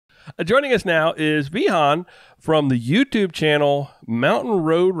Joining us now is Wiehan from the YouTube channel Mountain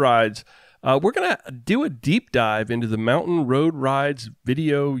Road Rides. We're going to do a deep dive into the Mountain Road Rides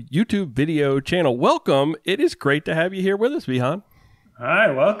YouTube video channel. Welcome. It is great to have you here with us, Wiehan.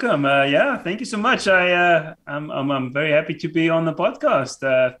 Hi, welcome. Yeah, thank you so much. I'm very happy to be on the podcast.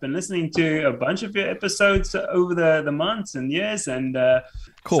 I've been listening to a bunch of your episodes over the months and years, and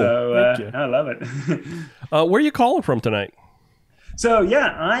Cool. Thank you. I love it. Where are you calling from tonight? So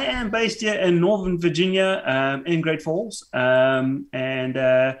yeah, I am based here in Northern Virginia, in Great Falls, and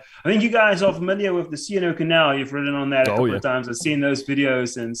I think you guys are familiar with the C&O Canal. You've ridden on that a couple of times. I've seen those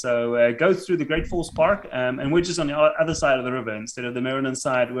videos, and so it goes through the Great Falls Park, and we're just on the other side of the river instead of the Maryland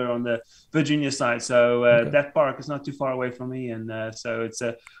side. We're on the Virginia side, so that park is not too far away from me, and so it's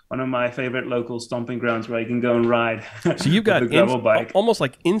one of my favorite local stomping grounds where you can go and ride. So you've got a gravel bike. Almost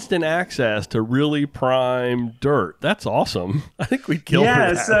like instant access to really prime dirt. That's awesome. I think we'd kill for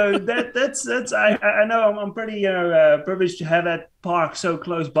that. So that's I know I'm pretty privileged to have that park so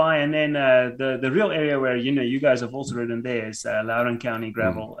close by, and then the real area where you guys have also ridden there is Loudoun County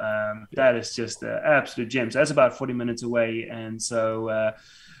gravel. That is just an absolute gem. So that's about 40 minutes away, and so.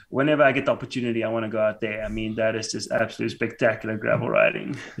 Whenever I get the opportunity, I want to go out there. I mean, that is just absolutely spectacular gravel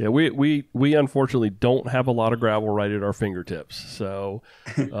riding. Yeah, we unfortunately don't have a lot of gravel right at our fingertips, so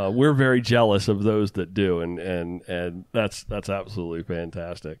we're very jealous of those that do, and that's absolutely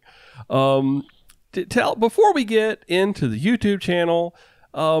fantastic. Before we get into the YouTube channel,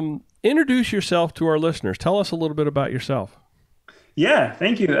 introduce yourself to our listeners. Tell us a little bit about yourself. Yeah,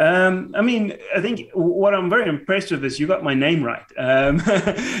 thank you. I think what I'm very impressed with is you got my name right.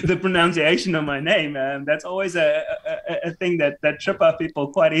 The pronunciation of my name, that's always a thing that trip up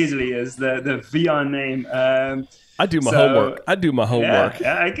people quite easily is the Wiehan name. I do my homework.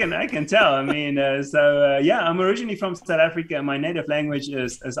 Yeah, I can tell. I mean, I'm originally from South Africa. My native language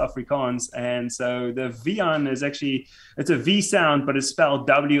is Afrikaans, and so the Wiehan is actually it's a V sound, but it's spelled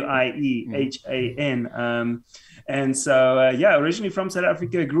Wiehan. And so, originally from South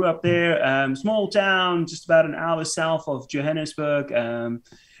Africa, grew up there, small town, just about an hour south of Johannesburg.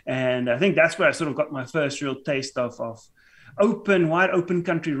 And I think that's where I sort of got my first real taste of wide open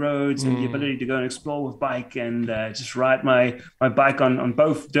country roads and the ability to go and explore with bike and just ride my bike on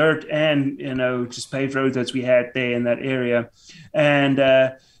both dirt and, just paved roads as we had there in that area. And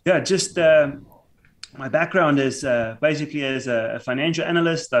my background is basically as a financial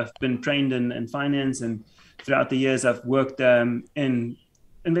analyst. I've been trained in finance, and throughout the years, I've worked in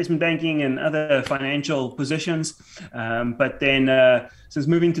investment banking and other financial positions. But then since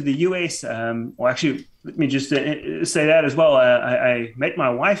moving to the US, let me just say that as well. I met my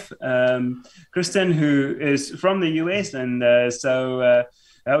wife, Kristen, who is from the US. And so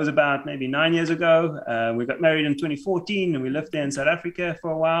that was about maybe 9 years ago. We got married in 2014, and we lived there in South Africa for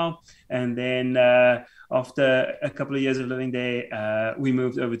a while. And then after a couple of years of living there, we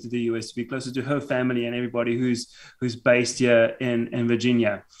moved over to the US to be closer to her family and everybody who's based here in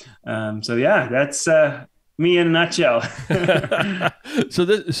Virginia. That's me in a nutshell. So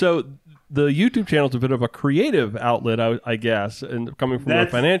the YouTube channel is a bit of a creative outlet, I guess, and coming from the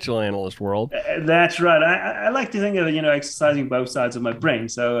financial analyst world. That's right. I like to think of exercising both sides of my brain.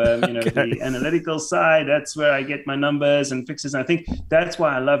 So the analytical side, that's where I get my numbers and fixes. And I think that's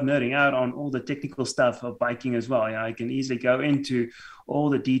why I love nerding out on all the technical stuff of biking as well. I can easily go into all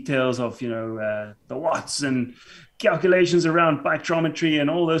the details of the watts and calculations around biketrometry and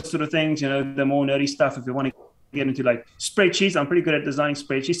all those sort of things. The more nerdy stuff if you want to get into like spreadsheets. I'm pretty good at designing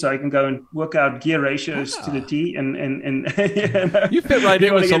spreadsheets, so I can go and work out gear ratios to the T. And you fit right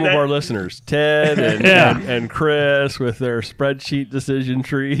in with some of our listeners, Ted and Chris, with their spreadsheet decision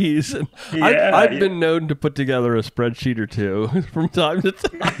trees. And I've been known to put together a spreadsheet or two from time to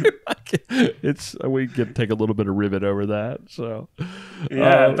time. We can take a little bit of rivet over that. So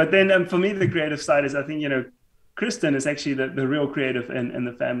but then for me, the creative side is, I think Kristen is actually the real creative in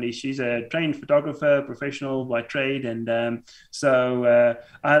the family. She's a trained photographer, professional by trade. And so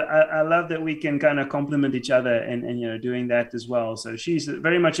I love that we can kind of complement each other and doing that as well. So she's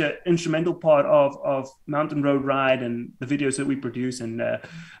very much an instrumental part of Mountain Road Ride and the videos that we produce. And a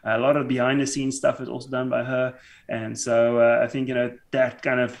lot of behind the scenes stuff is also done by her. And so I think, that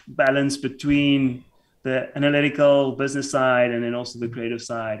kind of balance between the analytical business side and then also the creative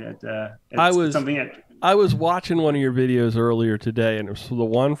side. I was watching one of your videos earlier today, and it was the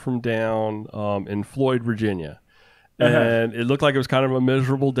one from down in Floyd, Virginia. And it looked like it was kind of a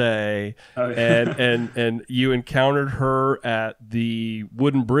miserable day. And you encountered her at the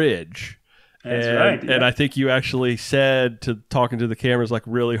wooden bridge. That's right. And I think you actually said to talking to the cameras, like,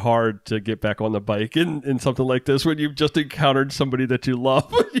 really hard to get back on the bike in something like this when you've just encountered somebody that you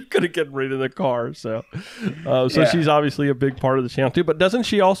love. You could have get right in the car. So she's obviously a big part of the channel too. But doesn't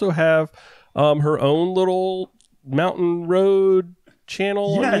she also have her own little mountain road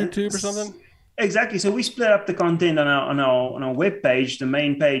channel on YouTube or something? Exactly. So we split up the content on our web page. The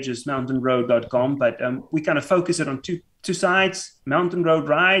main page is mountainroad.com, but we kind of focus it on two sides. Mountain Road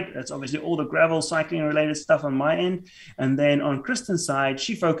Ride, that's obviously all the gravel cycling related stuff on my end. And then on Kristen's side,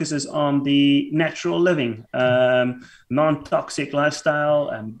 she focuses on the natural living, non-toxic lifestyle,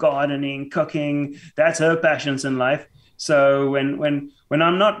 gardening, cooking. That's her passions in life. So when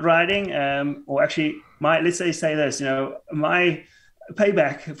I'm not riding, or actually let's say this, my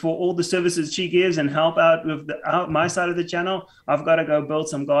payback for all the services she gives and help out with my side of the channel, I've got to go build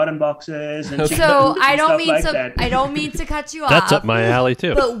some garden boxes and so I don't mean to cut you off. That's up my alley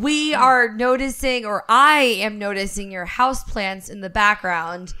too. But we are noticing, or I am noticing, your house plants in the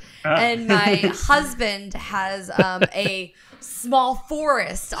background, and my husband has a small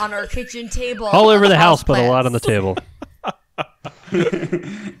forest on our kitchen table. All over the house, but a lot on the table.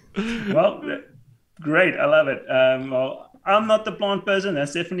 Well, great. I love it. Well, I'm not the plant person.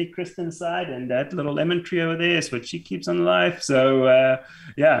 That's definitely Kristen's side, and that little lemon tree over there is what she keeps on life. So,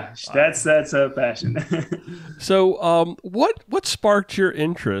 that's her passion. So, what sparked your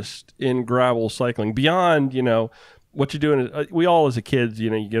interest in gravel cycling beyond, what you're doing? We all, as a kids,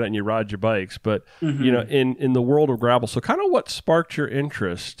 you get out and you ride your bikes, but in the world of gravel. So, kind of what sparked your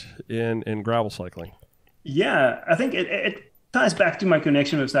interest in gravel cycling? Yeah, I think it ties back to my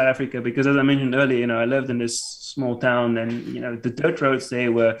connection with South Africa, because as I mentioned earlier, I lived in this small town, and the dirt roads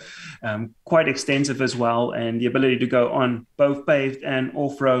there were quite extensive as well, and the ability to go on both paved and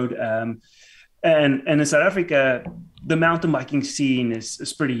off-road. And in South Africa, the mountain biking scene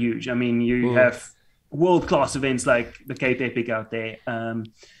is pretty huge. I mean, you have world-class events like the Cape Epic out there.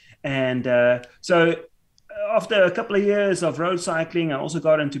 So after a couple of years of road cycling, I also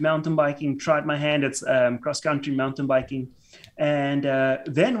got into mountain biking, tried my hand at cross-country mountain biking. And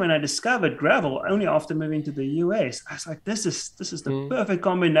then when I discovered gravel, only after moving to the US, I was like, this is the perfect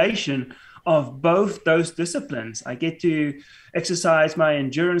combination of both those disciplines. I get to exercise my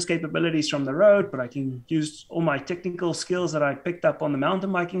endurance capabilities from the road, but I can use all my technical skills that I picked up on the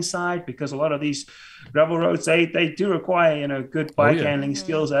mountain biking side, because a lot of these gravel roads, they do require, good bike handling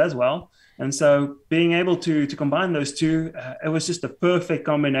skills as well. And so being able to combine those two, it was just a perfect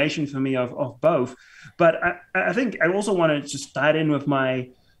combination for me of both. But I think I also want to just tie it in with my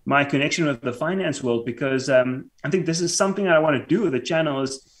connection with the finance world, because I think this is something that I want to do with the channel.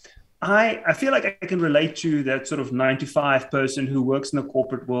 Is I feel like I can relate to that sort of 9-to-5 person who works in the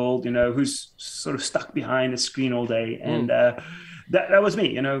corporate world, who's sort of stuck behind a screen all day. And that was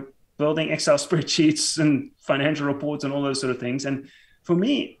me, building Excel spreadsheets and financial reports and all those sort of things. And for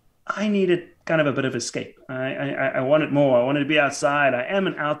me, I needed kind of a bit of escape. I wanted more. I wanted to be outside. I am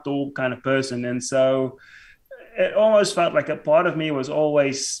an outdoor kind of person. And so it almost felt like a part of me was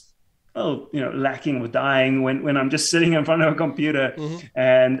always, lacking or dying when I'm just sitting in front of a computer.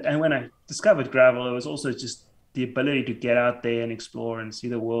 And when I discovered gravel, it was also just the ability to get out there and explore and see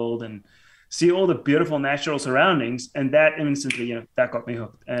the world and see all the beautiful natural surroundings. And that instantly, that got me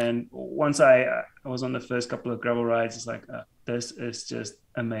hooked. And once I was on the first couple of gravel rides, it's like, this is just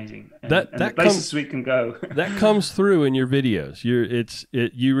amazing. And the places we can go. That comes through in your videos.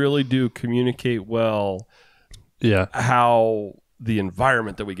 You really do communicate well. Yeah. How the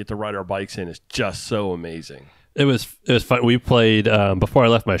environment that we get to ride our bikes in is just so amazing. It was fun. We played before I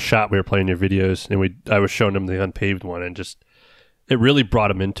left my shop. We were playing your videos, and I was showing them the unpaved one, and just it really brought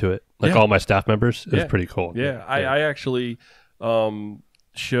them into it. Like all my staff members, it was pretty cool. Yeah, I actually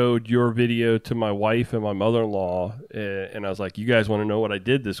showed your video to my wife and my mother-in-law, and I was like, "You guys want to know what I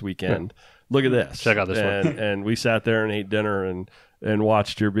did this weekend? Look at this. Check out this one." And we sat there and ate dinner and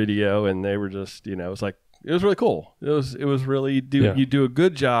watched your video, and they were just, it was like, it was really cool. It was really you do a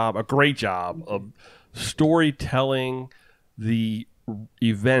great job of storytelling the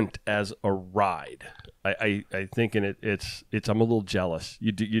event as a ride. I think it's I'm a little jealous.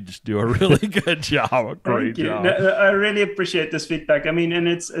 You just do a really good job, a great job. No, I really appreciate this feedback. I mean, and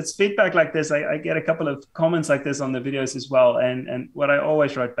it's feedback like this. I get a couple of comments like this on the videos as well. And what I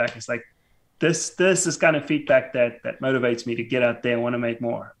always write back is like, this is kind of feedback that motivates me to get out there and want to make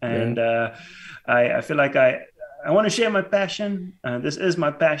more. And I feel like I want to share my passion. This is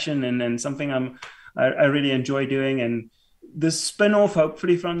my passion, and something I really enjoy doing. And the spin-off,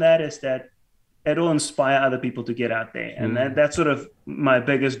 hopefully, from that is that it'll inspire other people to get out there. And that's sort of my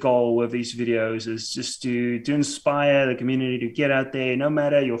biggest goal with these videos is just to inspire the community to get out there, no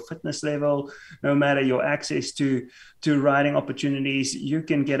matter your fitness level, no matter your access to riding opportunities. You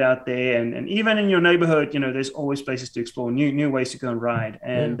can get out there, and even in your neighborhood, there's always places to explore, new ways to go and ride.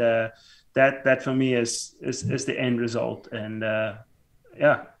 And that for me is the end result. And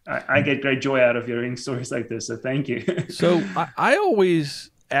I get great joy out of hearing stories like this. So thank you. So I always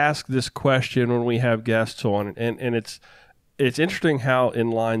ask this question when we have guests on, and it's interesting how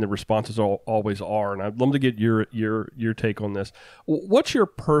in line the responses always are, and I'd love to get your take on this. What's your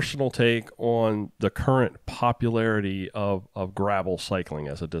personal take on the current popularity of gravel cycling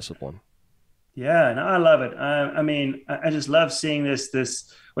as a discipline? Yeah, no, I love it. I mean, I just love seeing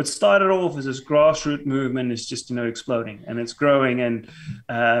this. What started off as this grassroots movement is just exploding, and it's growing, and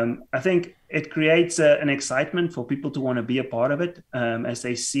I think it creates an excitement for people to want to be a part of it as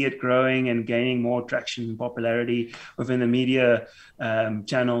they see it growing and gaining more traction and popularity within the media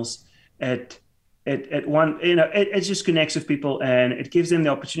channels. It just connects with people, and it gives them the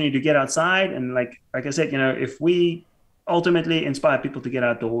opportunity to get outside. And like I said, if we ultimately inspire people to get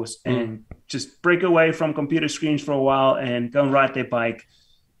outdoors and just break away from computer screens for a while and go and ride their bike,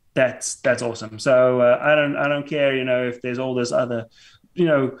 that's awesome. So I don't care, if there's all this other,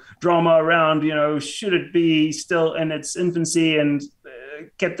 drama around, should it be still in its infancy and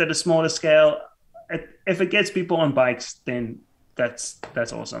kept at a smaller scale? If it gets people on bikes, then that's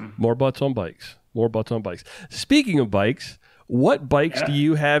awesome. More butts on bikes. Speaking of bikes, what bikes do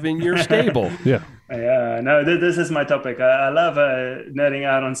you have in your stable? Yeah, no, this is my topic. I love nerding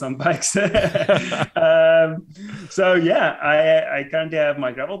out on some bikes. So yeah, I currently have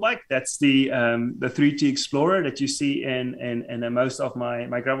my gravel bike. That's the 3T Explorer that you see in most of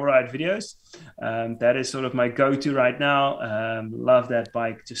my gravel ride videos. That is sort of my go-to right now. Love that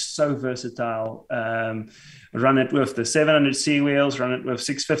bike, just so versatile. Run it with the 700C wheels, run it with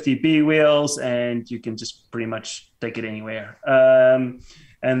 650B wheels, and you can just pretty much take it anywhere.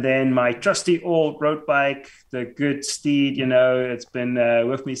 And then my trusty old road bike, the Good Steed, it's been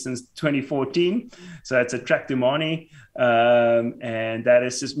with me since 2014. So it's a Tractumani, and that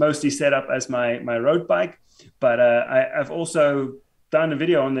is just mostly set up as my road bike. But I've also done a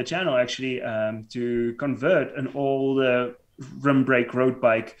video on the channel actually to convert an old rim brake road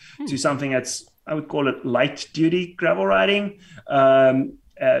bike to something that's, I would call it light duty gravel riding.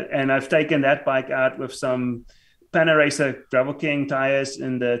 And I've taken that bike out with some Panaracer Gravel King tires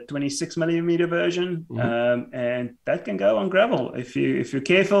in the 26 millimeter version, and that can go on gravel if you're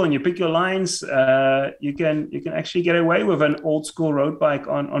careful and you pick your lines. You can actually get away with an old school road bike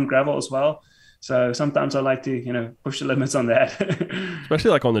on gravel as well. So sometimes I like to push the limits on that,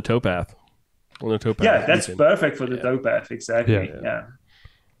 especially like on the towpath. Yeah, that's perfect for the towpath. Exactly. Yeah.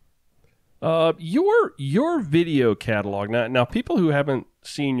 Your video catalog now. People who haven't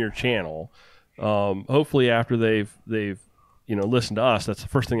seen your channel. Hopefully after they've listened to us, that's the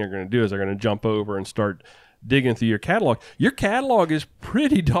first thing they're going to do is they're going to jump over and start digging through your catalog. Your catalog is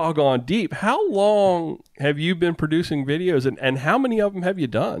pretty doggone deep. How long have you been producing videos, and how many of them have you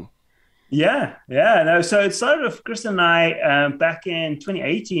done? Yeah. No, so it started with Chris and I back in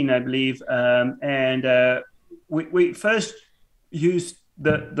 2018, I believe, and we first used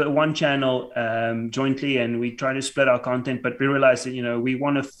the one channel jointly, and we try to split our content, but we realized that we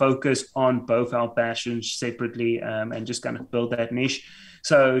want to focus on both our passions separately and just kind of build that niche.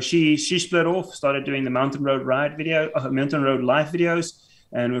 So she split off, started doing the mountain road live videos,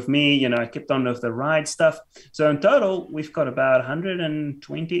 and with me, I kept on with the ride stuff. So in total, we've got about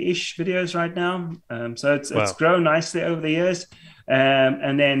 120-ish videos right now. So it's grown nicely over the years,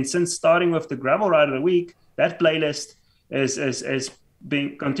 and then since starting with the gravel ride of the week, that playlist is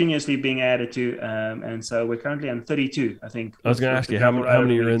continuously being added to, and so we're currently on 32. I think I was going to ask you how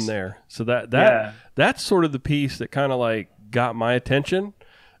many are in there. So that's sort of the piece that kind of like got my attention,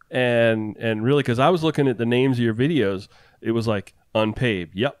 and really because I was looking at the names of your videos, it was like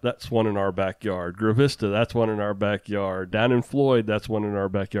Unpaved. Yep, that's one in our backyard. Gravista, that's one in our backyard. Down in Floyd, that's one in our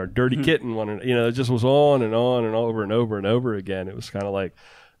backyard. Dirty Kitten, one in, it just was on and on and over and over and over again. It was kind of like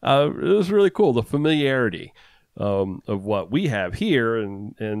it was really cool, the familiarity of what we have here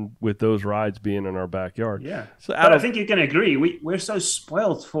and with those rides being in our backyard. Yeah. So I think you can agree. We're so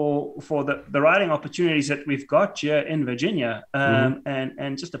spoiled for the riding opportunities that we've got here in Virginia,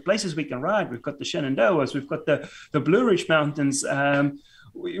 and just the places we can ride. We've got the Shenandoahs, we've got the Blue Ridge Mountains.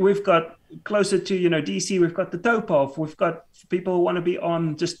 we've got closer to, DC, we've got the tow path. We've got people who want to be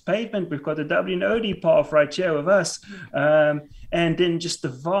on just pavement. We've got the W&OD path right here with us. And then just the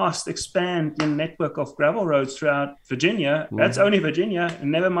vast expanding network of gravel roads throughout Virginia. That's only Virginia, and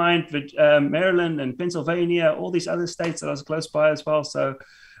never mind Maryland and Pennsylvania, all these other states that are close by as well. So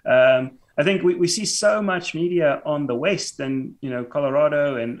I think we see so much media on the West and,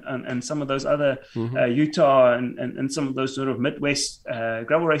 Colorado and some of those other Utah and some of those sort of Midwest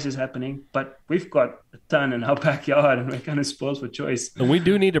gravel races happening. But we've got a ton in our backyard, and we're kind of spoiled for choice. And we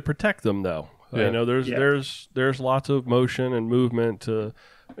do need to protect them, though. Yeah. There's lots of motion and movement to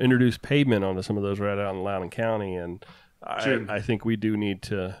introduce pavement onto some of those right out in Loudoun County, and I think we do need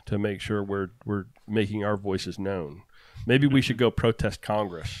to make sure we're making our voices known. Maybe we should go protest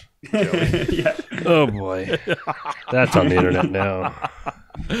Congress. Yeah. Oh boy, that's on the internet now.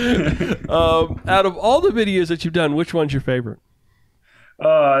 Out of all the videos that you've done, which one's your favorite?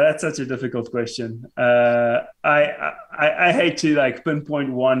 Oh, that's such a difficult question. I hate to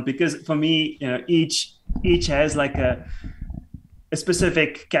pinpoint one, because for me, each has like a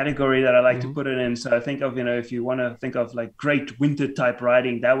specific category that I like to put it in. So I think of, if you want to think of like great winter type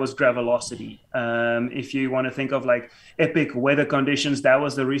riding, that was Gravelocity. If you want to think of like epic weather conditions, that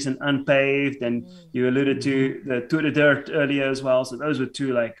was the recent Unpaved, and you alluded to the Tour de Dirt earlier as well. So those were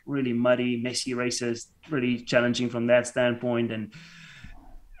two like really muddy, messy races, really challenging from that standpoint, and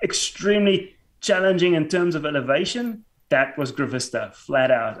extremely challenging in terms of elevation. That was Gravista,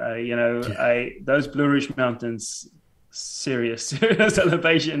 flat out. Those Blue Ridge Mountains, serious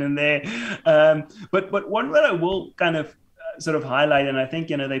elevation in there. But one that I will kind of sort of highlight, and I think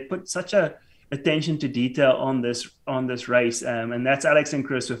they put such a attention to detail on this race, and that's Alex and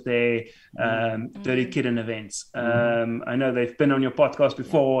Chris with their Dirty Kitten events. I know they've been on your podcast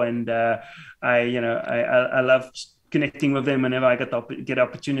before, and I love connecting with them whenever I get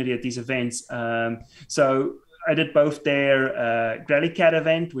opportunity at these events. So I did both their Grally Cat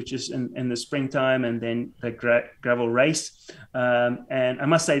event, which is in the springtime, and then the gravel race. And I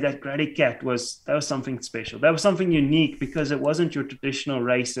must say that Grally Cat was something special. That was something unique, because it wasn't your traditional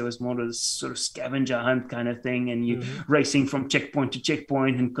race. It was more of this sort of scavenger hunt kind of thing, and you racing from checkpoint to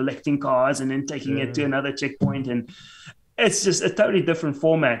checkpoint and collecting cars and then taking it to another checkpoint. And it's just a totally different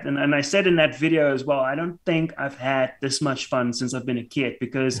format. And I said in that video as well, I don't think I've had this much fun since I've been a kid,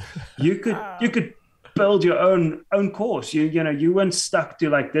 because you could build your own course. You weren't stuck to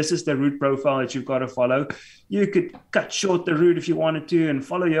like, this is the route profile that you've got to follow. You could cut short the route if you wanted to and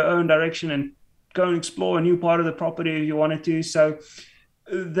follow your own direction and go and explore a new part of the property if you wanted to. So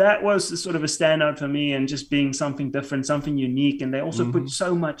that was sort of a standout for me, and just being something different, something unique. And they also put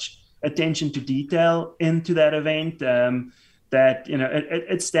so much attention to detail into that event that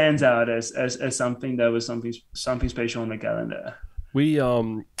it stands out as something that was something special on the calendar. We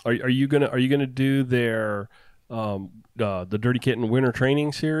are you gonna do their the Dirty Kitten Winter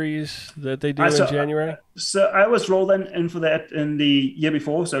Training Series that they do in January? So I was rolling in for that in the year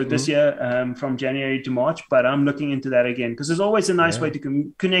before, so this year from January to March. But I'm looking into that again, because there's always a nice way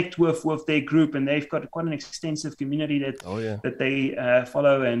to connect with their group, and they've got quite an extensive community that they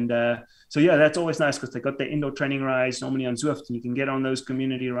follow. And so that's always nice, because they got their indoor training rides normally on Zwift, and you can get on those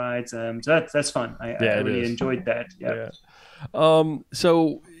community rides. So that's fun. I really enjoyed that. Yeah.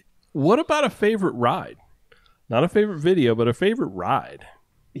 So what about a favorite ride? Not a favorite video, but a favorite ride.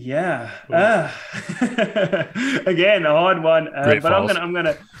 Yeah. Again, a hard one. But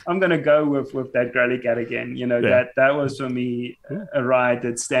I'm gonna go with that Grally Cat again. That was for me a ride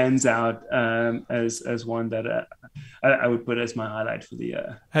that stands out as one that I would put as my highlight for the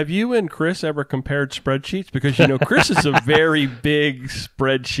year. Have you and Chris ever compared spreadsheets? Because Chris is a very big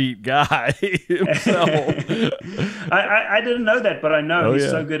spreadsheet guy himself. I didn't know that, but I know he's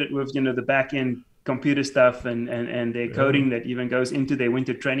so good at with the back end computer stuff and their coding that even goes into their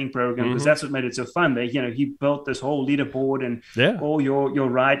winter training program, because that's what made it so fun. He built this whole leaderboard, and all your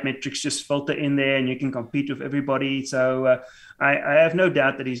ride metrics just filter in there, and you can compete with everybody. So I have no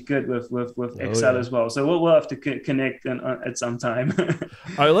doubt that he's good with Excel as well. So we'll have to connect at some time.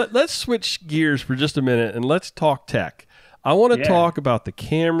 All right, let's switch gears for just a minute and let's talk tech. I want to talk about the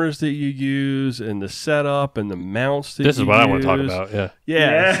cameras that you use and the setup and the mounts that you use. This is what I want to talk about,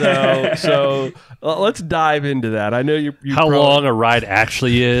 yeah. So let's dive into that. I know you how long a ride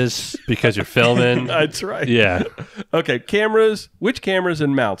actually is, because you're filming. That's right. Yeah. Okay, cameras. Which cameras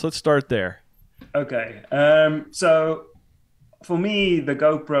and mounts? Let's start there. Okay. So for me, the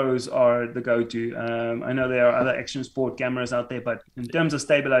GoPros are the go-to. I know there are other action sport cameras out there, but in terms of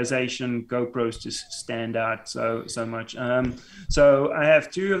stabilization, GoPros just stand out so much. So I have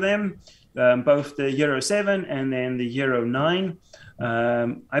two of them, both the Euro 7 and then the Euro 9.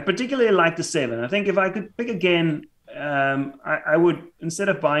 I particularly like the 7. I think if I could pick again, I would, instead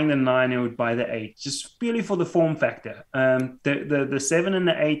of buying the 9, I would buy the 8, just purely for the form factor. The 7 and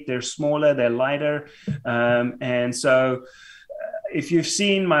the 8, they're smaller, they're lighter, and so if you've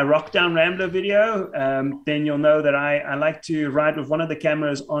seen my Rock Down Rambler video, then you'll know that I like to ride with one of the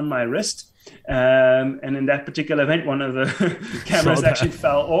cameras on my wrist. And in that particular event, one of the cameras actually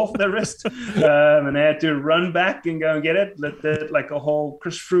fell off the wrist, and I had to run back and go and get it. Did like a whole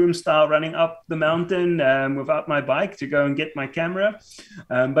Chris Froome style running up the mountain without my bike to go and get my camera.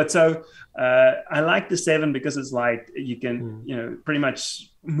 But I like the 7 because it's light. You can pretty much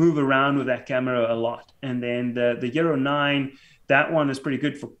move around with that camera a lot. And then the Euro 9, that one is pretty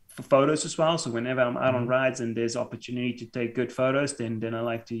good for photos as well. So whenever I'm out on rides and there's opportunity to take good photos, then I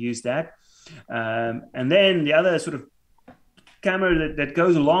like to use that. And then the other sort of camera that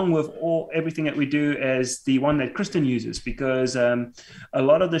goes along with everything that we do is the one that Kristen uses, because a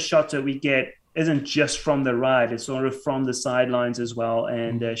lot of the shots that we get isn't just from the ride, it's sort of from the sidelines as well.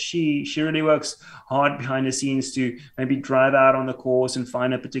 And she really works hard behind the scenes to maybe drive out on the course and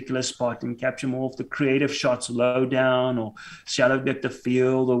find a particular spot and capture more of the creative shots low down or shallow depth of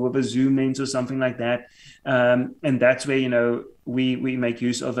field or with a zoom lens or something like that. And that's where, we make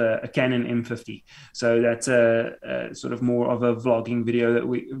use of a Canon M50. So that's a sort of more of a vlogging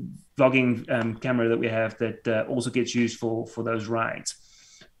camera that we have that also gets used for those rides.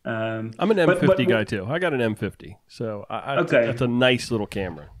 I'm an M50 guy too. I got an M50, so that's a nice little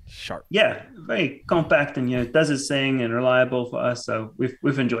camera, sharp. Yeah, very compact, and it does its thing and reliable for us. So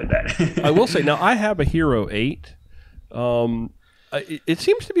we've enjoyed that. I will say, now I have a Hero 8. It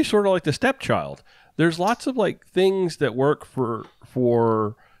seems to be sort of like the stepchild. There's lots of like things that work for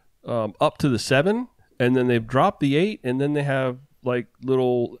up to the 7, and then they've dropped the 8, and then they have like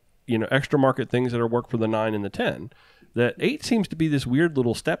little extra market things that are work for the 9 and the 10. That 8 seems to be this weird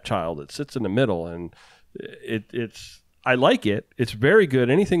little stepchild that sits in the middle, and I like it. It's very good.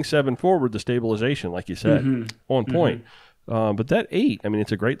 Anything 7 forward, the stabilization, like you said, on point. But that 8, I mean,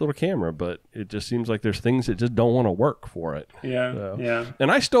 it's a great little camera, but it just seems like there's things that just don't want to work for it. Yeah. And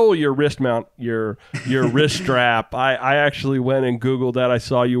I stole your wrist mount, your wrist strap. I actually went and Googled that. I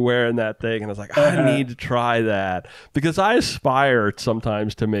saw you wearing that thing, and I was like, I need to try that, because I aspire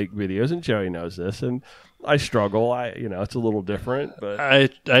sometimes to make videos, and Joey knows this, and I struggle. It's a little different, but I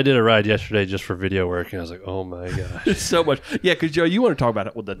did a ride yesterday just for video work, and I was like, oh my gosh, it's so much. Yeah, because Joe, you want to talk about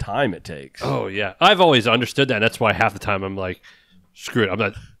it with the time it takes. Oh yeah, I've always understood that. That's why half the time I'm like, screw it. I'm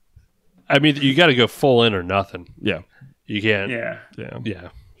not. I mean, you got to go full in or nothing. Yeah, you can't. Yeah.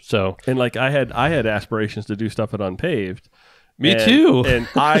 So, and like I had aspirations to do stuff at Unpaved. Me too. And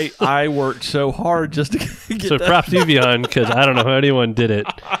I worked so hard just to get so props to you, Wiehan, because I don't know how anyone did it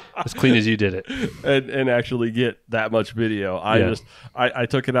as clean as you did it, and actually get that much video. I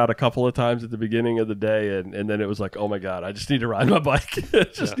took it out a couple of times at the beginning of the day, and then it was like, oh my god, I just need to ride my bike.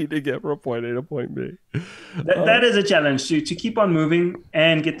 Need to get from point A to point B. That is a challenge to keep on moving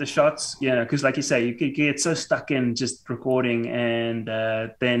and get the shots. Because like you say, you could get so stuck in just recording, and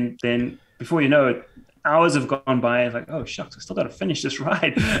then before you know it, hours have gone by. Like, oh shucks, I still got to finish this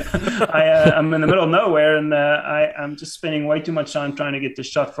ride. I'm in the middle of nowhere, and I'm just spending way too much time trying to get the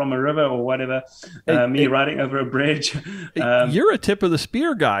shot from a river or whatever. Riding over a bridge. You're a tip of the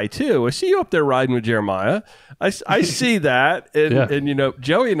spear guy too. I see you up there riding with Jeremiah. I see that, and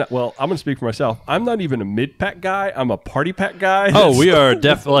Joey. Well, I'm gonna speak for myself. I'm not even a mid pack guy. I'm a party pack guy. Oh, we are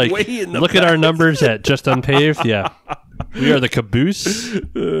definitely look at our numbers at Just Unpaved. Yeah. We are the caboose.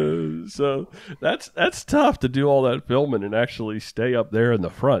 So that's tough to do all that filming and actually stay up there in the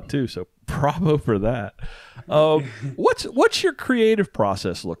front too. So bravo for that. What's your creative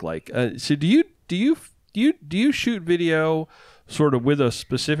process look like? So do you shoot video sort of with a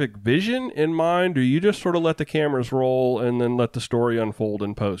specific vision in mind, or you just sort of let the cameras roll and then let the story unfold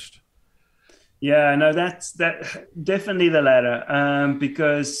in post? Yeah, no, that's definitely the latter.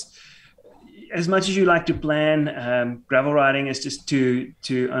 Because as much as you like to plan, gravel riding is just too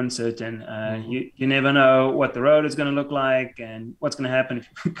uncertain. You never know what the road is going to look like and what's going to happen if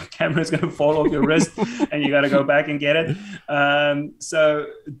your camera is going to fall off your wrist and you got to go back and get it. So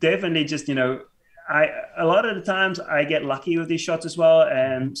definitely just, a lot of the times I get lucky with these shots as well.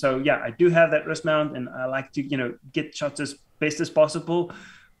 And so, yeah, I do have that wrist mount, and I like to, get shots as best as possible.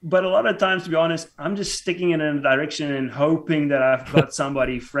 But a lot of times, to be honest, I'm just sticking it in a direction and hoping that I've got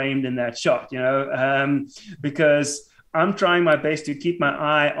somebody framed in that shot, because I'm trying my best to keep my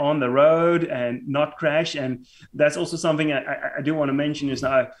eye on the road and not crash. And that's also something I do want to mention is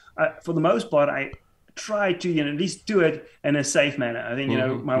now, for the most part, try to, at least do it in a safe manner. I think,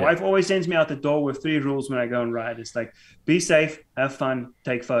 my wife always sends me out the door with 3 rules when I go and ride. It's like, be safe, have fun,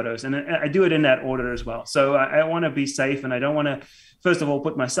 take photos. And I do it in that order as well. So I want to be safe, and I don't want to, first of all,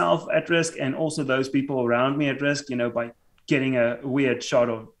 put myself at risk and also those people around me at risk, by getting a weird shot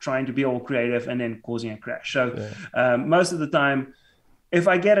or trying to be all creative and then causing a crash. So most of the time, if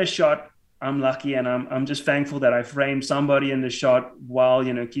I get a shot, I'm lucky, and I'm just thankful that I framed somebody in the shot while,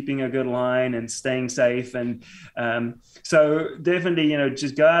 keeping a good line and staying safe. And so definitely,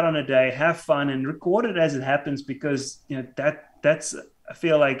 just go out on a day, have fun, and record it as it happens, because, that's, I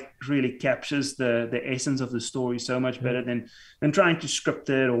feel like, really captures the essence of the story so much better than trying to script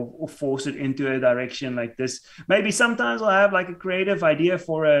it or force it into a direction like this. Maybe sometimes I'll have like a creative idea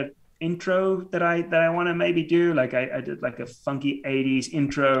for a intro that I want to maybe do. Like I did like a funky 80s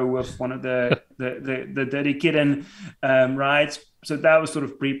intro with one of the Dirty Kitten rides. So that was sort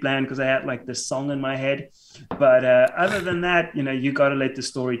of pre-planned because I had like this song in my head. But other than that, you got to let the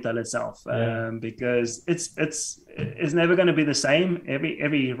story tell itself, because it's never going to be the same.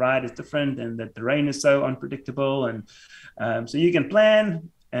 Every ride is different, and the terrain is so unpredictable. And so you can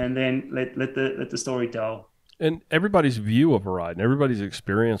plan and then let the story tell. And everybody's view of a ride and everybody's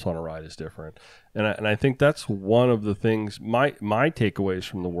experience on a ride is different. And I think that's one of the things, my takeaways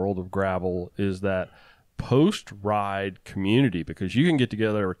from the world of gravel is that post-ride community, because you can get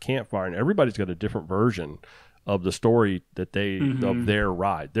together at a campfire and everybody's got a different version of the story that of their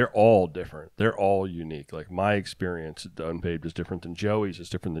ride. They're all different. They're all unique. Like my experience at the Unpaved is different than Joey's, is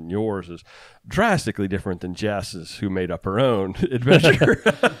different than yours, is drastically different than Jess's, who made up her own adventure.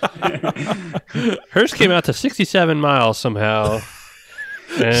 Hers came out to 67 miles somehow.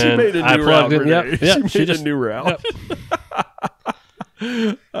 And she made a new route. She made a new route.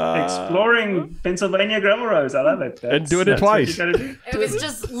 Exploring Pennsylvania gravel roads. I love it. And doing it twice. It was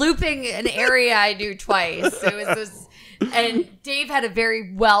just looping an area I do twice. It was this, and Dave had a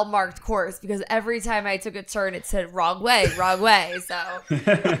very well marked course, because every time I took a turn, it said wrong way.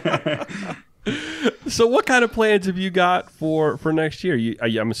 So what kind of plans have you got for next year?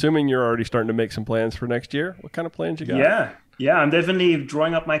 I'm assuming you're already starting to make some plans for next year. What kind of plans you got? Yeah, I'm definitely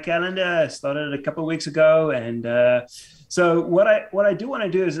drawing up my calendar. I started a couple of weeks ago, and so what I do want to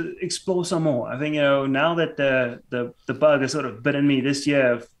do is explore some more. I think, now that the bug has sort of bitten me this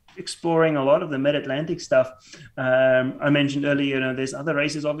year of exploring a lot of the mid-Atlantic stuff. I mentioned earlier, there's other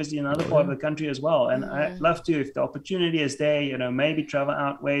races obviously in other part of the country as well. And I'd love to, if the opportunity is there, maybe travel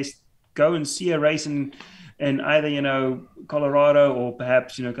out west, go and see a race in either, Colorado or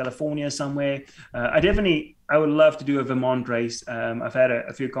perhaps, California somewhere. I would love to do a Vermont race. I've had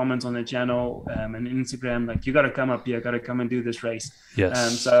a few comments on the channel and Instagram, like, you got to come up here, got to come and do this race.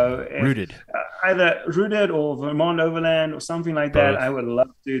 Yes. So Rooted. Either Rooted or Vermont Overland or something like that. I would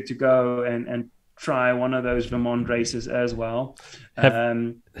love to go and try one of those Vermont races as well.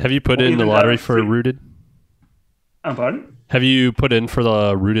 Have you put in the lottery for Rooted? Pardon? Have you put in for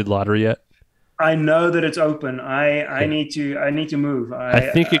the Rooted lottery yet? I know that it's open. I need to move. I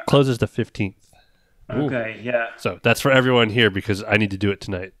think it closes the 15th. Okay, yeah. So that's for everyone here, because I need to do it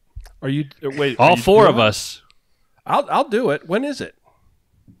tonight. Are you wait? All four of us. I'll do it. When is it?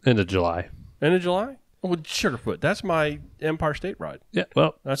 End of July. End of July? Oh, well, Sugarfoot. That's my Empire State ride. Yeah.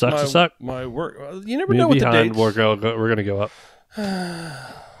 Well, that's sucks to suck. My work. You never know what the dates. We're gonna go up.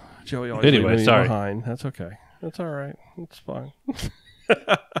 Joey always anyway, sorry. Behind. That's okay. That's all right. It's fine.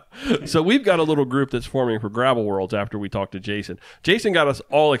 So we've got a little group that's forming for Gravel Worlds after we talked to Jason. Jason got us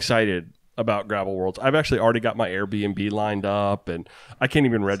all excited about Gravel Worlds. I've actually already got my Airbnb lined up, and I can't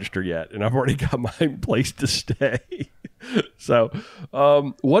even register yet, and I've already got my place to stay. So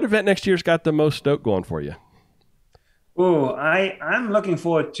what event next year's got the most stoke going for you? Oh, I'm looking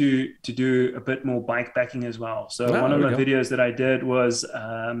forward to do a bit more bikepacking as well. So one of the videos that I did was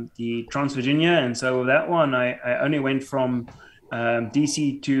the Trans-Virginia, and so that one I only went from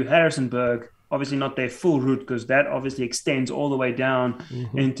DC to Harrisonburg. Obviously not their full route, because that obviously extends all the way down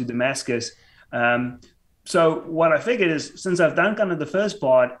into Damascus. So what I figured is, since I've done kind of the first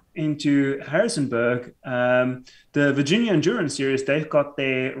part into Harrisonburg, the Virginia Endurance Series, they've got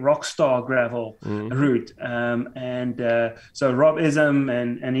their Rockstar gravel route. So Rob Ism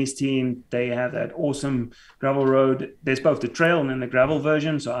and his team, they have that awesome gravel road. There's both the trail and then the gravel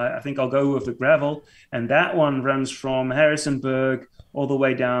version. So I think I'll go with the gravel. And that one runs from Harrisonburg all the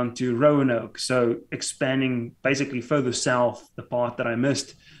way down to Roanoke. So expanding basically further south, the part that I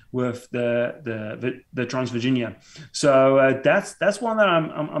missed with the Trans-Virginia. So that's one that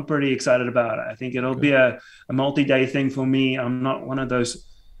I'm pretty excited about. I think it'll be a multi-day thing for me. I'm not one of those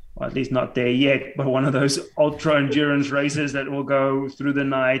or at least not there yet, but one of those ultra endurance races that will go through the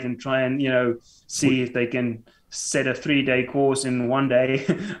night and try and, see if they can set a 3-day course in one day.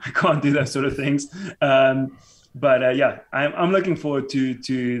 I can't do those sort of things. But I'm looking forward to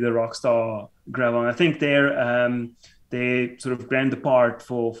the Rockstar Gravel. I think their sort of grand depart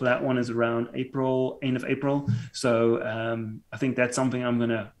for that one is around end of April. So I think that's something I'm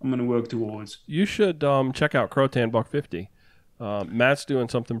gonna work towards. You should check out Croatan Buck 50. Matt's doing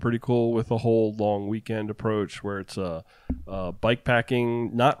something pretty cool with a whole long weekend approach where it's a bike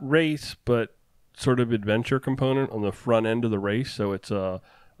packing, not race, but sort of adventure component on the front end of the race. So it's a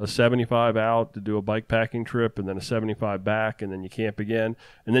 75 out to do a bike packing trip, and then a 75 back, and then you camp again,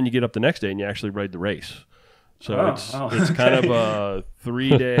 and then you get up the next day and you actually ride the race. So it's kind of a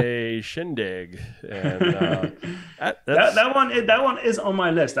 3-day shindig, and that one is on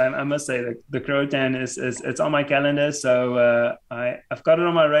my list. I must say that the Croatan it's on my calendar. So I've got it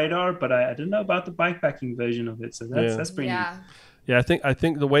on my radar, but I didn't know about the bikepacking version of it. So that's pretty neat. Yeah, I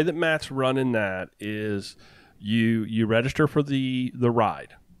think the way that Matt's running that is you register for the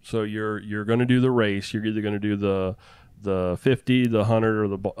ride. So you're going to do the race. You're either going to do the 50, the 100, or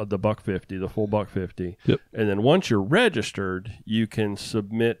the buck 50, the full buck 50. Yep. And then once you're registered, you can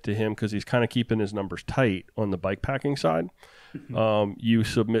submit to him, because he's kind of keeping his numbers tight on the bike packing side. You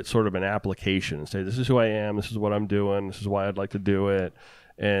submit sort of an application and say, this is who I am, this is what I'm doing, this is why I'd like to do it.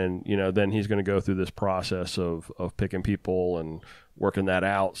 And, then he's going to go through this process of picking people and working that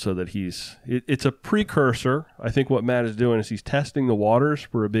out so that it's a precursor. I think what Matt is doing is he's testing the waters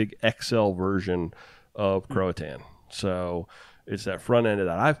for a big XL version of Croatan. So it's that front end of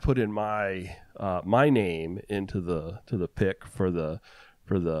that. I've put in my name into the pick for the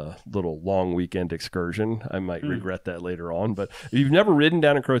little long weekend excursion. I might regret that later on, but if you've never ridden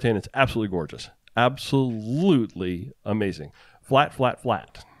down in Croatan, it's absolutely gorgeous. Absolutely amazing. Flat.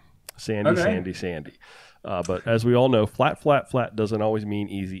 Sandy. But as we all know, flat doesn't always mean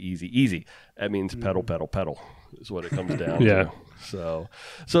easy. That means pedal is what it comes down to.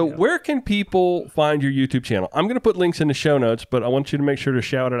 So where can people find your YouTube channel? I'm going to put links in the show notes, but I want you to make sure to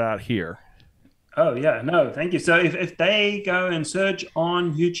shout it out here. Oh, yeah. No, thank you. So if they go and search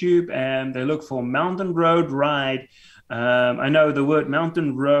on YouTube and they look for Mountain Road Ride, I know the word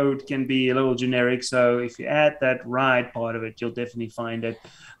mountain road can be a little generic. So if you add that ride part of it, you'll definitely find it.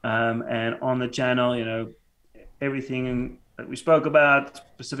 And on the channel, everything that we spoke about,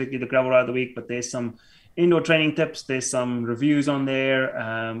 specifically the gravel ride of the week, but there's some indoor training tips. There's some reviews on there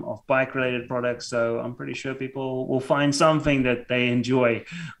of bike related products. So I'm pretty sure people will find something that they enjoy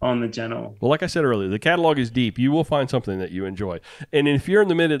on the channel. Well, like I said earlier, the catalog is deep. You will find something that you enjoy. And if you're in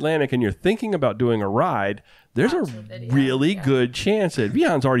the mid-Atlantic and you're thinking about doing a ride, there's a really good chance that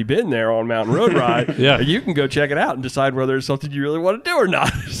Wiehan's already been there on Mountain Road Ride. And you can go check it out and decide whether it's something you really want to do or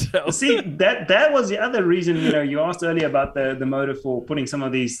not. So. See, that was the other reason, you asked earlier about the motive for putting some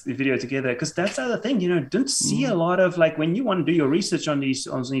of these videos together, because that's the other thing, don't see a lot of, like, when you want to do your research on these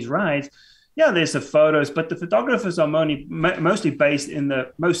rides, there's the photos, but the photographers are mostly based in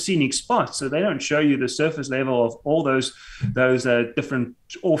the most scenic spots. So they don't show you the surface level of all those different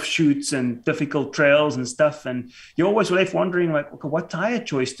offshoots and difficult trails and stuff. And you're always left wondering, like, okay, what tire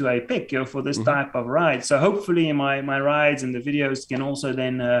choice do I pick for this type of ride? So hopefully my rides and the videos can also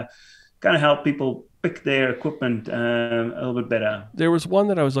then kind of help people pick their equipment a little bit better. There was one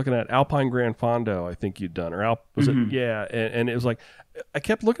that I was looking at, Alpine Gran Fondo, I think you'd done, or was it? Yeah, and it was like, I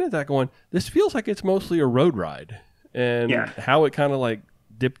kept looking at that going, this feels like it's mostly a road ride, and how it kind of like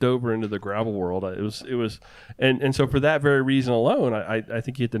dipped over into the gravel world. It was, and so for that very reason alone, I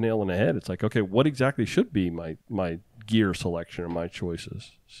think you hit the nail on the head. It's like, okay, what exactly should be my gear selection or my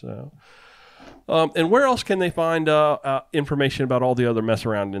choices? So. And where else can they find information about all the other mess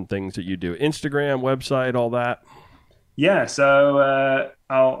around and things that you do? Instagram, website, all that? Yeah, so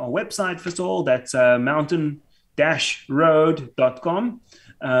our website, first of all, that's mountain-road.com.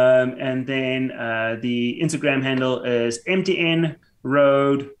 And then the Instagram handle is MTN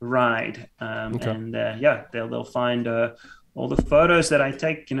Road Ride. And they'll find all the photos that I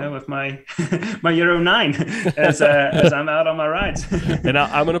take, with my Euro 9 as I'm out on my rides. And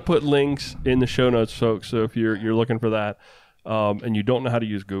I'm going to put links in the show notes, folks. So if you're looking for that and you don't know how to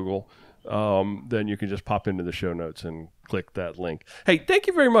use Google, then you can just pop into the show notes and click that link. Hey, thank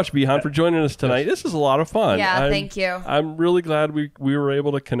you very much, Wiehan, for joining us tonight. This is a lot of fun. Yeah, thank you. I'm really glad we were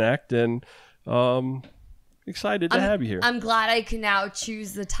able to connect, and excited to have you here. I'm glad I can now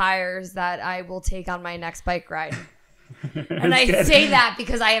choose the tires that I will take on my next bike ride. And I say that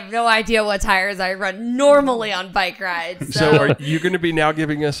because I have no idea what tires I run normally on bike rides. So are you going to be now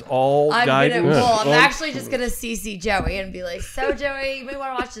giving us all guidance? I'm actually just going to CC Joey and be like, so Joey, you may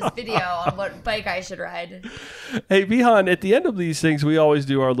want to watch this video on what bike I should ride. Hey, Wiehan, at the end of these things, we always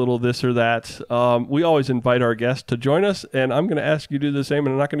do our little this or that. We always invite our guests to join us, and I'm going to ask you to do the same,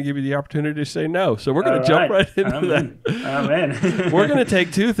 and I'm not going to give you the opportunity to say no. So we're going to jump right into that. Amen. We're going to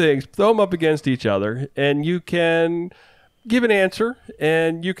take two things, throw them up against each other, and you can give an answer,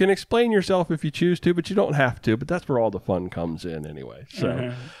 and you can explain yourself if you choose to, but you don't have to. But that's where all the fun comes in anyway.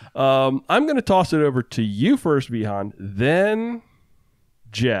 So I'm going to toss it over to you first, Wiehan, then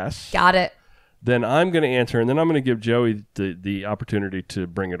Jess. Got it. Then I'm going to answer, and then I'm going to give Joey the opportunity to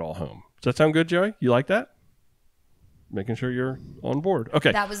bring it all home. Does that sound good, Joey? You like that? Making sure you're on board.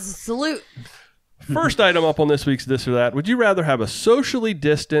 Okay. That was a salute. First item up on this week's This or That. Would you rather have a socially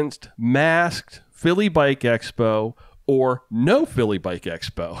distanced, masked Philly Bike Expo or no Philly Bike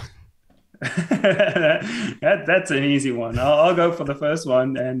Expo? That's an easy one. I'll go for the first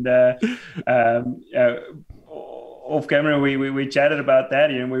one. And off camera, we chatted about that.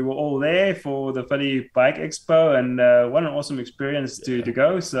 We were all there for the Philly Bike Expo, and what an awesome experience to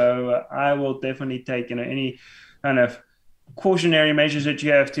go. So I will definitely take any kind of cautionary measures that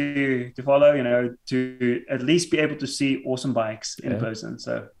you have to follow, to at least be able to see awesome bikes in person.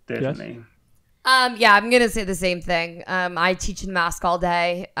 So definitely. Yes. Yeah, I'm going to say the same thing. I teach in mask all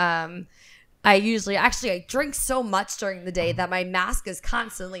day. I drink so much during the day that my mask is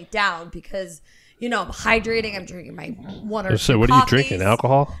constantly down because, I'm hydrating. I'm drinking my one or two So what coffees. are you drinking?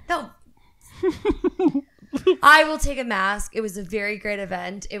 Alcohol? No. I will take a mask. It was a very great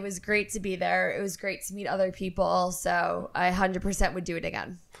event. It was great to be there. It was great to meet other people. So I 100% would do it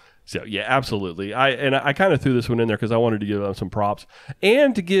again. So yeah, absolutely. I kind of threw this one in there because I wanted to give them some props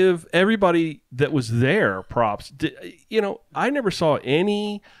and to give everybody that was there props. I never saw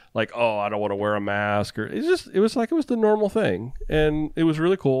any like, oh, I don't want to wear a mask, or it was the normal thing, and it was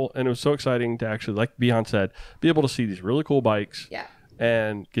really cool, and it was so exciting to actually, like Wiehan said, be able to see these really cool bikes,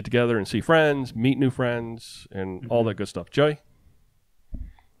 and get together and see friends, meet new friends, and all that good stuff. Joey,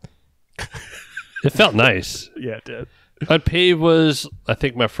 it felt nice. Yeah, it did. Unpaved was, I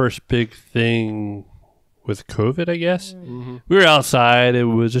think, my first big thing with COVID, I guess. Mm-hmm. We were outside. It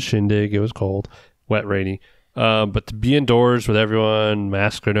was a shindig. It was cold, wet, rainy. But to be indoors with everyone,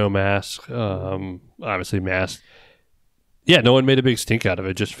 mask or no mask, obviously mask. Yeah, no one made a big stink out of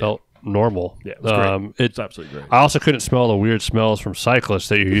it. It just felt normal. Yeah, it was great. It's absolutely great. I also couldn't smell the weird smells from cyclists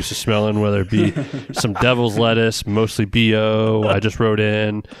that you're used to smelling, whether it be some devil's lettuce, mostly BO. I just wrote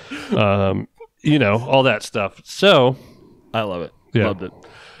in, all that stuff. So I love it. Yeah. Loved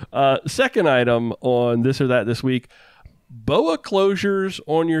it. Second item on This or That this week, BOA closures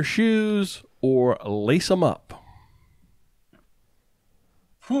on your shoes or lace them up.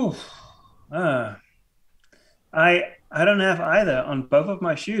 Whew. I don't have either on both of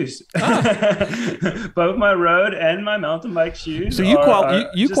my shoes. Both my road and my mountain bike shoes. So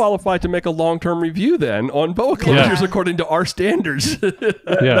you qualified to make a long-term review then on BOA closures according to our standards.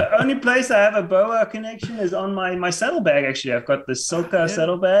 The only place I have a BOA connection is on my saddlebag. Actually, I've got the Silka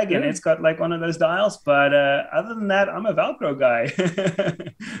saddlebag, and it's got like one of those dials. But other than that, I'm a Velcro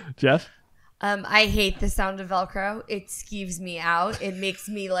guy. Jess? I hate the sound of Velcro. It skeeves me out. It makes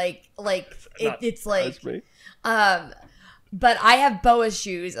me it's like. Me. But I have BOA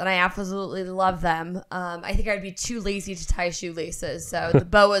shoes, and I absolutely love them. I think I'd be too lazy to tie shoelaces, so the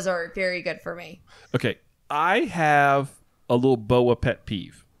BOAs are very good for me. Okay, I have a little BOA pet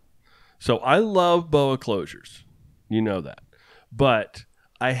peeve. So I love BOA closures. You know that. But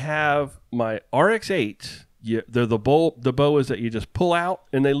I have my RX-8. They're the BOAs that you just pull out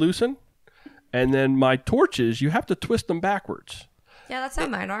and they loosen. And then my torches, you have to twist them backwards. Yeah, that's how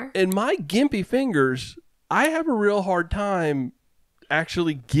mine are. And my gimpy fingers, I have a real hard time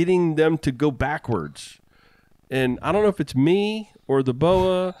actually getting them to go backwards. And I don't know if it's me or the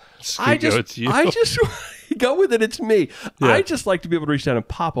BOA. I just go with it. It's me. Yeah. I just like to be able to reach down and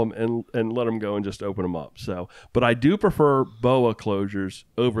pop them and let them go and just open them up. So, but I do prefer BOA closures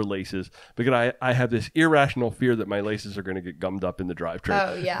over laces because I have this irrational fear that my laces are going to get gummed up in the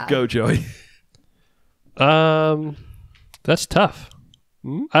drivetrain. Oh, yeah. Go, Joey. That's tough.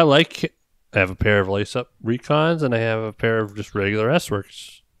 Hmm? I have a pair of lace-up Recons, and I have a pair of just regular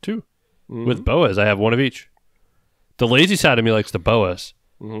S-Works, too. Mm-hmm. With BOAs, I have one of each. The lazy side of me likes the BOAs.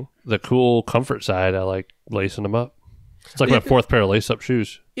 Mm-hmm. The cool comfort side, I like lacing them up. It's like my fourth pair of lace-up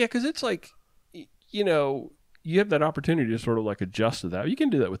shoes. Yeah, because it's like, you have that opportunity to sort of like adjust to that. You can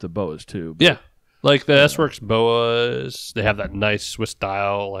do that with the BOAs, too. Yeah. Like the S-Works BOAs, they have that nice Swiss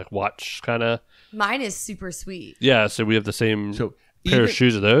style, like watch kind of Mine is super sweet. Yeah, so we have the same pair of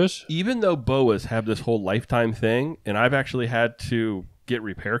shoes of those. Even though boas have this whole lifetime thing, and I've actually had to get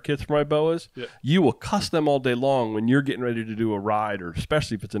repair kits for my boas, you will cuss them all day long when you're getting ready to do a ride, or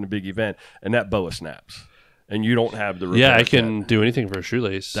especially if it's in a big event, and that boa snaps, and you don't have the repair Yeah, I can do anything for a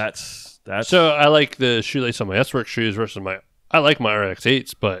shoelace. That's so I like the shoelace on my S-Work shoes versus I like my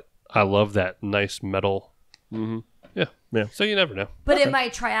RX-8s, but I love that nice metal. Mm-hmm. Yeah. So you never know. But in my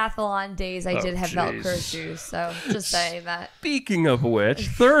triathlon days, I did have Velcro shoes. So just saying that. Speaking of which,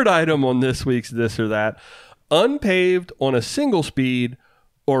 third item on this week's This or That: unpaved on a single speed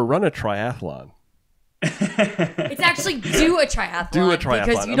or run a triathlon. It's actually do a triathlon. Do a triathlon.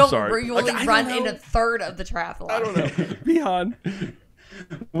 Because you I'm don't. sorry. You only run in a third of the triathlon. I don't know. Wiehan.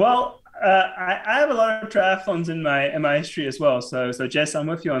 Well, I have a lot of triathlons in my history as well. So Jess, I'm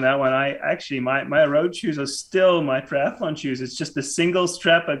with you on that one. I actually my road shoes are still my triathlon shoes. It's just the single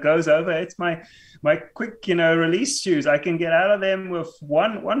strap that goes over. It's my quick, release shoes. I can get out of them with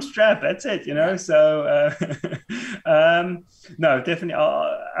one strap. That's it, So no, definitely.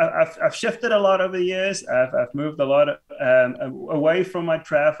 I've shifted a lot over the years. I've moved a lot away from my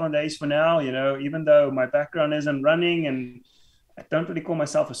triathlon days for now. Even though my background isn't running and I don't really call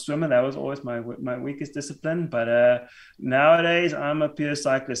myself a swimmer. That was always my weakest discipline. But nowadays, I'm a pure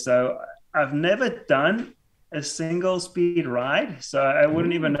cyclist. So I've never done a single speed ride. So I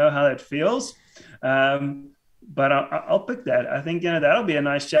wouldn't even know how that feels. But I'll pick that. I think that'll be a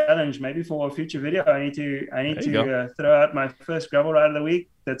nice challenge. Maybe for a future video, I need to throw out my first gravel ride of the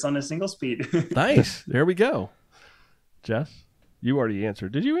week that's on a single speed. Nice. There we go. Jess? You already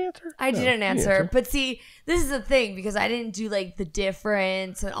answered. Did you answer? I didn't answer. But see, this is the thing, because I didn't do like the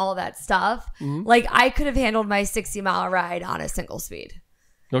difference and all that stuff. Mm-hmm. Like I could have handled my 60-mile ride on a single speed.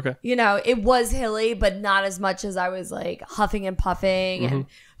 Okay. It was hilly, but not as much as I was like huffing and puffing. Mm-hmm. And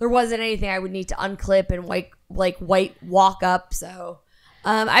there wasn't anything I would need to unclip and white walk up. So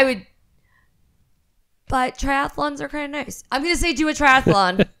I would. But triathlons are kind of nice. I'm going to say do a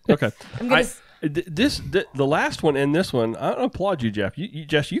triathlon. Okay. I'm going to. The last one and this one, I applaud you, Jeff.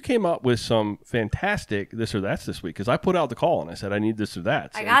 Jess, you came up with some fantastic this or that's this week, because I put out the call and I said I need this or that.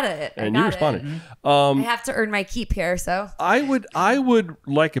 I got it. And you responded. I have to earn my keep here, so. I would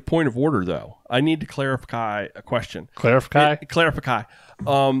like a point of order, though. I need to clarify a question. Clarify? Clarify.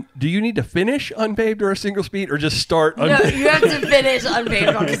 Do you need to finish unpaved or a single speed, or just start unpaved? No, you have to finish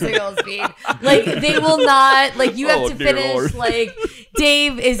unpaved on a single speed. Like, they will not, like, you have to finish, Lord. like,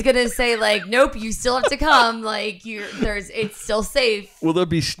 Dave is going to say, like, nope, you still have to come. Like, it's still safe. Will there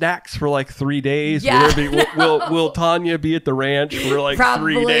be snacks for like 3 days? Yeah. Will Tanya be at the ranch for like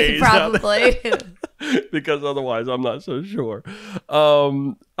 3 days? Probably. Because otherwise I'm not so sure.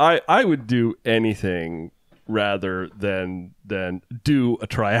 I would do anything rather than do a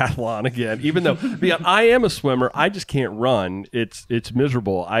triathlon again, even though I am a swimmer. I just can't run. It's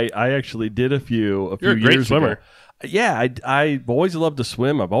miserable. I actually did a few You're a years great swimmer. ago. Yeah, I've always loved to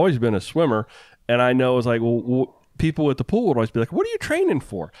swim. I've always been a swimmer, and I know it's like, well, people at the pool would always be like, what are you training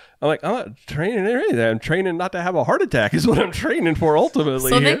for? I'm like, I'm not training anything. I'm training not to have a heart attack is what I'm training for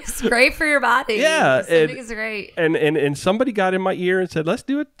ultimately. Swimming's great for your body. Yeah. Swimming is great. And somebody got in my ear and said, let's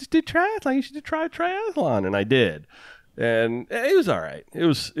do triathlon. You should try a triathlon. And I did. And it was all right. It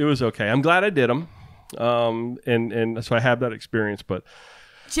was okay. I'm glad I did them. And so I have that experience, but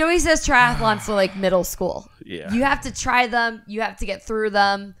Joey says triathlons are like middle school. Yeah. You have to try them. You have to get through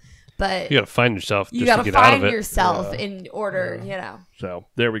them. But you got to find yourself. You got to find yourself in order, So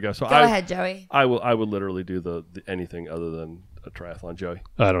there we go. So go ahead, Joey. I would literally do the anything other than a triathlon, Joey.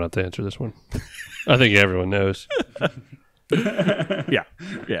 I don't have to answer this one. I think everyone knows.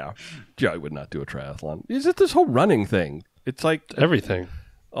 Yeah. Joey would not do a triathlon. Is it this whole running thing? It's like everything.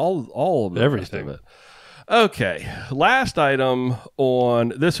 All of the everything. Rest of it. Okay. Last item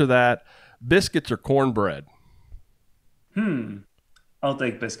on this or that: biscuits or cornbread. I'll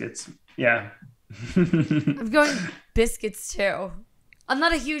take biscuits. Yeah. I'm going biscuits too. I'm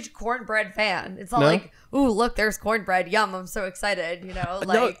not a huge cornbread fan. It's not like, ooh, look, there's cornbread. Yum, I'm so excited.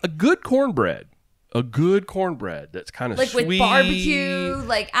 No, a good cornbread. A good cornbread that's kind of like sweet. With barbecue,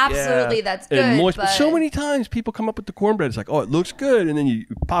 like absolutely, that's good. And moist, but so many times people come up with the cornbread. It's like, oh, it looks good, and then you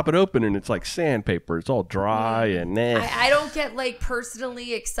pop it open, and it's like sandpaper. It's all dry and nasty. I don't get like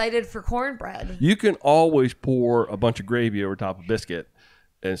personally excited for cornbread. You can always pour a bunch of gravy over top of biscuit,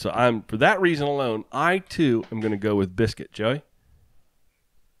 and so for that reason alone, I too am going to go with biscuit. Joey,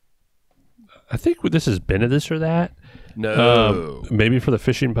 I think this has been a this or that. No, maybe for the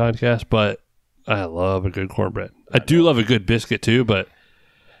fishing podcast, but. I love a good cornbread. I do love a good biscuit too, but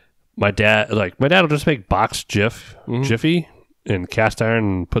my dad will just make boxed Jiffy, in cast iron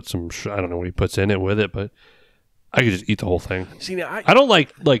and put some. I don't know what he puts in it with it, but I could just eat the whole thing. See, now I don't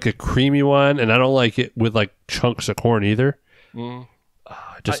like a creamy one, and I don't like it with like chunks of corn either.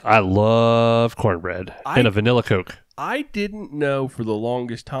 I love cornbread and a vanilla Coke. I didn't know for the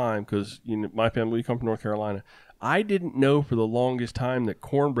longest time, because my family, we come from North Carolina. I didn't know for the longest time that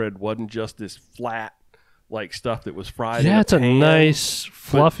cornbread wasn't just this flat like stuff that was fried. Yeah, it's a nice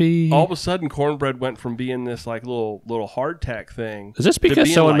fluffy. But all of a sudden, cornbread went from being this like little hardtack thing. Is this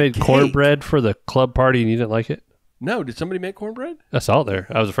because someone made cornbread for the club party and you didn't like it? No, did somebody make cornbread? I saw it there.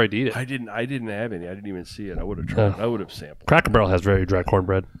 I was afraid to eat it. I didn't have any. I didn't even see it. I would have tried. I would have sampled. Cracker Barrel has very dry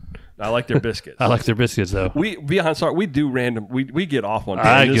cornbread. I like their biscuits. I like their biscuits though. We do random. We get off on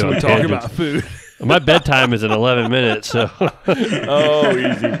tangents when we talk about food. My bedtime is in 11 minutes. So. Oh,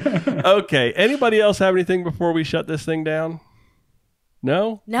 easy. Okay. Anybody else have anything before we shut this thing down?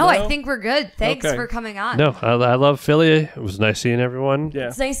 No? No, I think we're good. Thanks for coming on. No, I love Philly. It was nice seeing everyone. Yeah.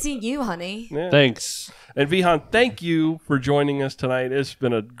 It's nice seeing you, honey. Yeah. Thanks. And Wiehan, thank you for joining us tonight. It's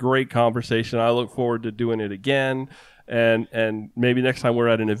been a great conversation. I look forward to doing it again. And maybe next time we're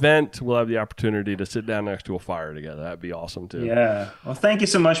at an event, we'll have the opportunity to sit down next to a fire together. That'd be awesome too. Yeah. Well, thank you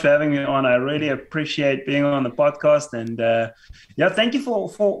so much for having me on. I really appreciate being on the podcast. And thank you for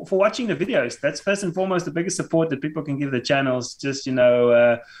watching the videos. That's first and foremost the biggest support that people can give the channels. Just,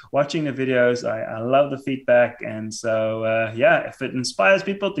 watching the videos. I love the feedback. And so, if it inspires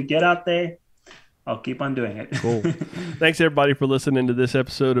people to get out there, I'll keep on doing it. Cool. Thanks, everybody, for listening to this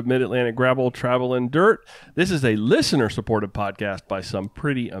episode of Mid-Atlantic Gravel, Travel, and Dirt. This is a listener-supported podcast by some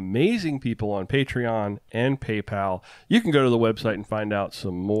pretty amazing people on Patreon and PayPal. You can go to the website and find out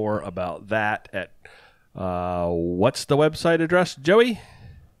some more about that at, what's the website address, Joey?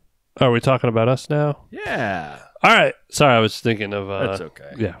 Are we talking about us now? Yeah. All right. Sorry, I was thinking of... That's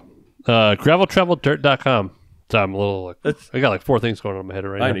okay. Yeah. graveltraveldirt.com. So I'm a little I got like 4 things going on in my head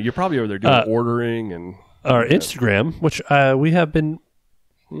right now. I know. You're probably over there doing ordering and... Our Instagram, which we have been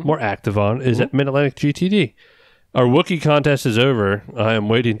more active on, is at Mid-Atlantic GTD. Our Wookiee contest is over. I am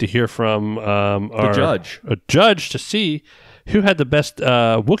waiting to hear from a judge to see who had the best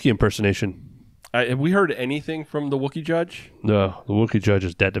Wookiee impersonation. Have we heard anything from the Wookiee judge? No, the Wookiee judge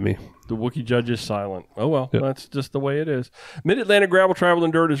is dead to me. The Wookiee judge is silent. Oh, well, That's just the way it is. Mid-Atlantic Gravel, Travel,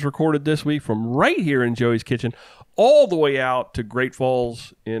 and Dirt is recorded this week from right here in Joey's kitchen, all the way out to Great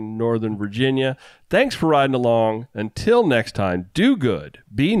Falls in Northern Virginia. Thanks for riding along. Until next time, do good,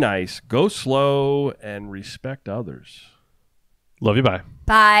 be nice, go slow, and respect others. Love you, bye.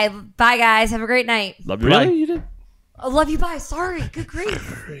 Bye. Bye, guys. Have a great night. Love you, really? bye. You did? I love you, bye. Sorry. Good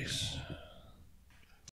grief.